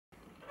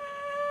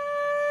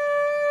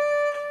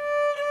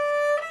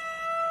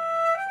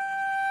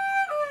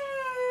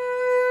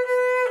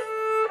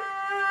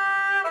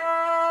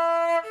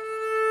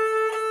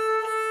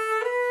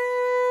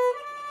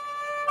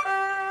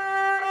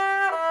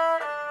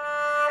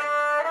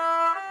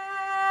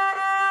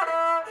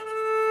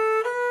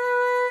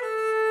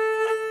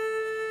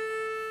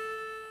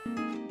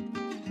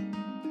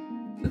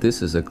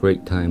This is a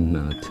great time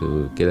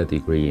to get a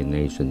degree in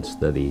Asian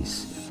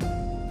studies.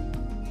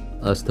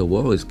 As the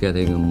world is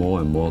getting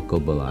more and more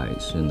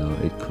globalized,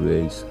 it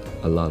creates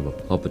a lot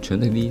of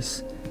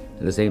opportunities,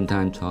 at the same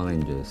time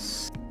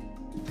challenges.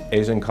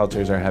 Asian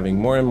cultures are having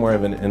more and more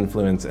of an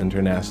influence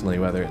internationally,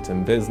 whether it's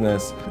in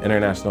business,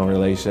 international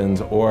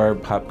relations, or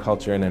pop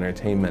culture and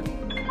entertainment.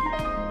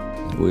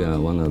 We are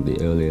one of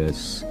the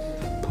earliest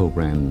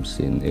programs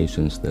in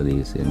Asian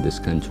studies in this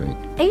country.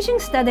 Asian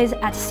studies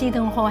at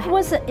Seton Hall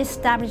was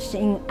established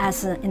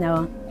as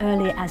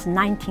early as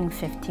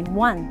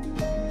 1951.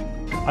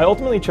 I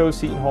ultimately chose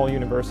Seton Hall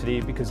University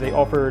because they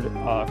offered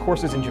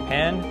courses in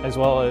Japan as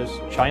well as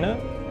China,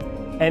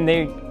 and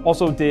they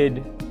also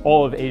did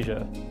all of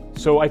Asia.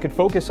 So I could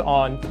focus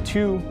on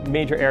two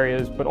major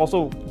areas, but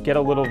also get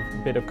a little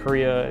bit of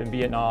Korea and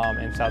Vietnam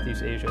and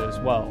Southeast Asia as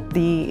well.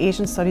 The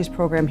Asian Studies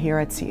program here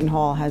at Seton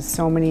Hall has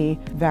so many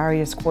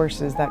various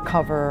courses that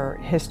cover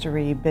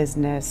history,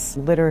 business,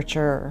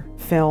 literature,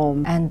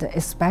 film. And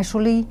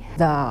especially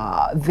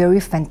the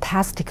very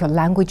fantastic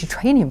language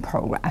training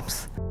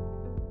programs.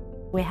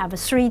 We have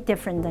three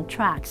different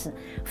tracks.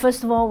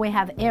 First of all, we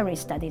have area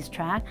studies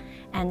track,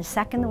 and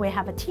second, we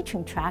have a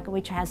teaching track,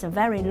 which has a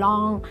very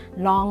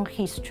long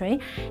history.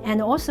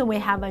 And also, we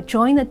have a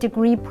joint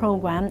degree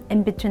program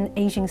in between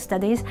Asian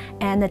studies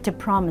and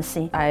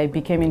diplomacy. I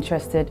became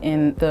interested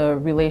in the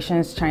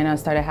relations China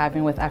started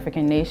having with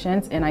African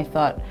nations, and I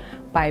thought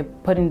by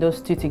putting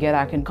those two together,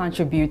 I can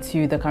contribute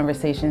to the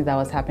conversations that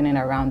was happening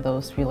around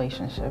those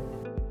relationships.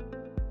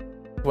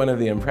 One of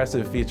the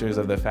impressive features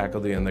of the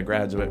faculty in the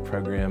graduate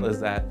program is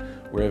that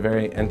we're a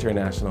very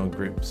international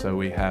group. So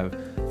we have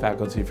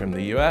faculty from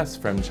the US,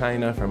 from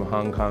China, from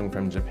Hong Kong,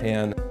 from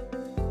Japan.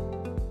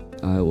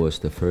 I was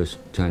the first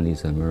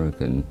Chinese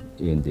American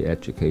in the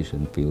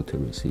education field to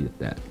receive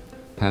that.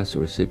 Past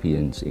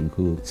recipients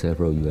include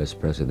several US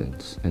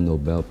presidents and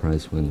Nobel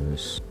Prize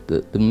winners.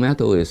 The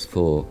medal is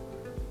for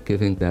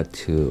giving that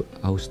to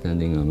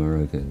outstanding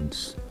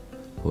Americans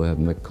who have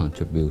made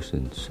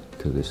contributions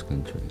to this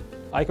country.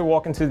 I could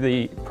walk into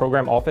the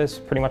program office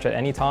pretty much at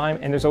any time,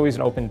 and there's always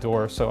an open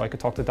door, so I could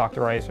talk to Dr.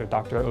 Rice or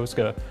Dr.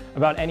 Oska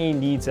about any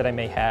needs that I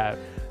may have.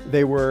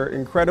 They were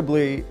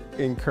incredibly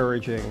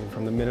encouraging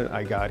from the minute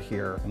I got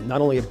here,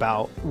 not only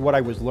about what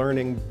I was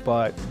learning,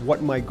 but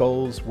what my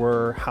goals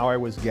were, how I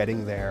was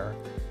getting there.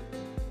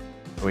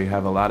 We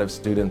have a lot of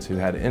students who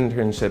had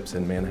internships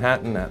in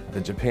Manhattan at the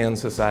Japan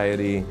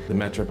Society, the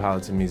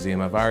Metropolitan Museum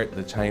of Art,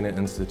 the China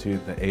Institute,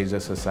 the Asia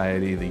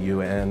Society, the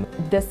UN.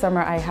 This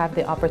summer I have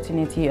the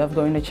opportunity of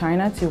going to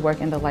China to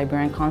work in the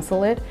Liberian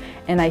consulate,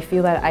 and I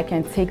feel that I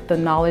can take the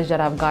knowledge that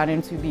I've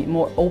gotten to be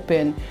more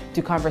open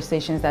to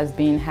conversations that's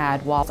being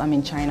had while I'm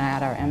in China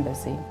at our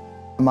embassy.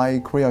 My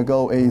career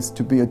goal is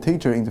to be a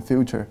teacher in the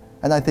future,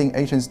 and I think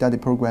Asian Study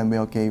program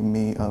will give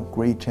me a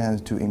great chance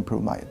to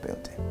improve my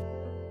ability.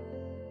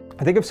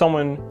 I think if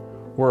someone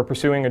were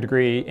pursuing a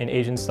degree in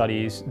Asian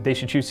studies, they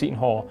should choose Seton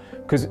Hall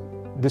because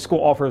this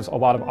school offers a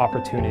lot of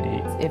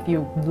opportunity. If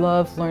you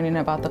love learning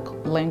about the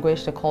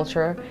language, the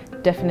culture,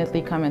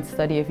 definitely come and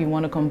study. If you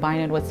want to combine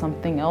it with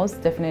something else,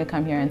 definitely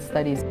come here and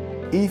study.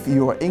 If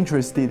you are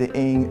interested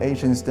in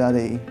Asian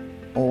study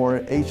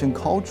or Asian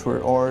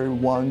culture or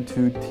want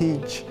to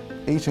teach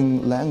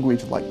Asian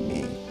language like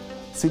me,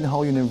 Seton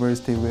Hall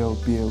University will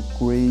be a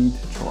great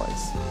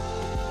choice.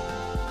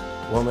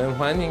 我们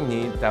欢迎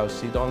你到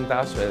西东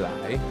大学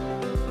来。